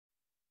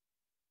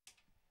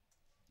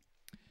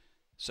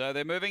So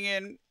they're moving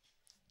in.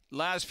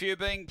 Last few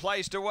being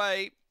placed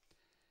away.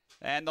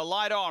 And the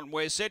light on.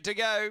 We're set to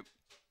go.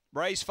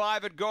 Race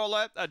 5 at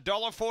Gawler.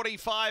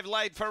 $1.45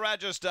 late for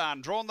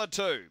Rajasthan. Drawn the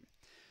 2.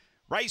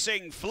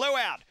 Racing flew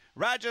out.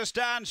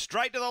 Rajasthan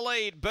straight to the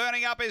lead.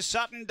 Burning up is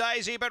Sutton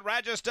Daisy, but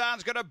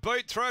Rajasthan's going to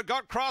boot through it.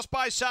 Got crossed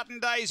by Sutton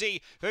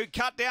Daisy, who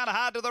cut down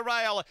hard to the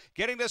rail.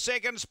 Getting to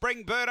second,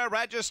 Spring Burner.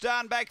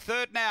 Rajasthan back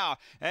third now.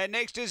 And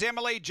next is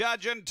Emily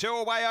Judge and 2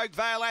 away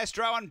Oakvale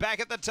Astro. And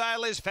back at the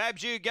tail is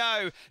Fabs You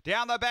Go.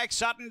 Down the back,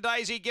 Sutton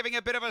Daisy giving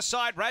a bit of a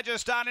sight.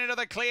 Rajasthan into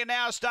the clear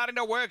now, starting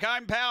to work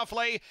home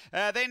powerfully.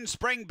 Then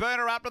Spring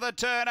Burner up to the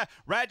turn.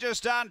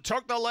 Rajasthan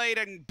took the lead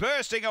and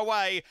bursting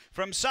away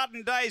from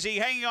Sutton Daisy,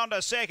 hanging on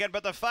to second,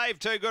 but the fave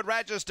too good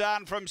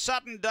Rajasthan from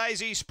Sutton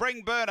Daisy,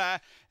 Spring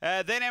Burner,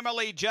 then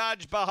Emily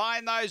Judge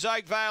behind those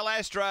Oakvale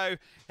Astro,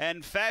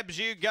 and Fabs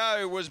You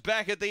Go was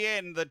back at the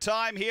end. The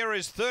time here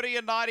is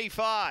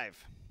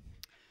 30:95.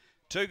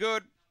 Too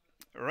good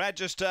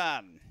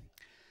Rajasthan.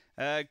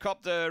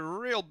 Copped a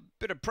real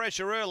bit of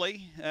pressure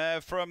early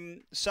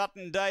from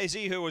Sutton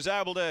Daisy, who was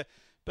able to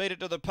beat it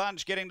to the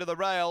punch, getting to the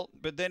rail,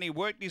 but then he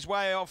worked his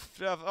way off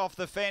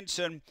the fence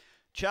and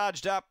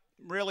charged up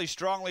really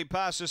strongly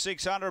past the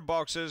 600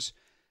 boxes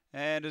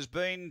and has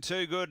been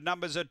too good.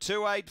 Numbers are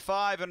 2, 8,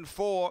 5 and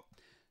 4.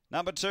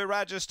 Number 2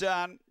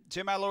 Rajasthan,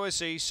 Tim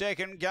Aloisi.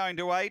 Second going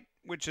to 8,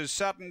 which is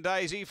Sutton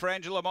Daisy for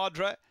Angela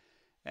Modra.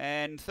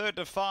 And third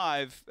to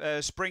 5,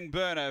 Spring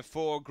Burner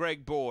for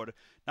Greg Board.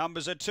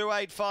 Numbers are 2,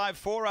 8, 5,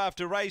 4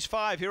 after race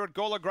 5 here at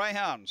Gawler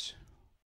Greyhounds.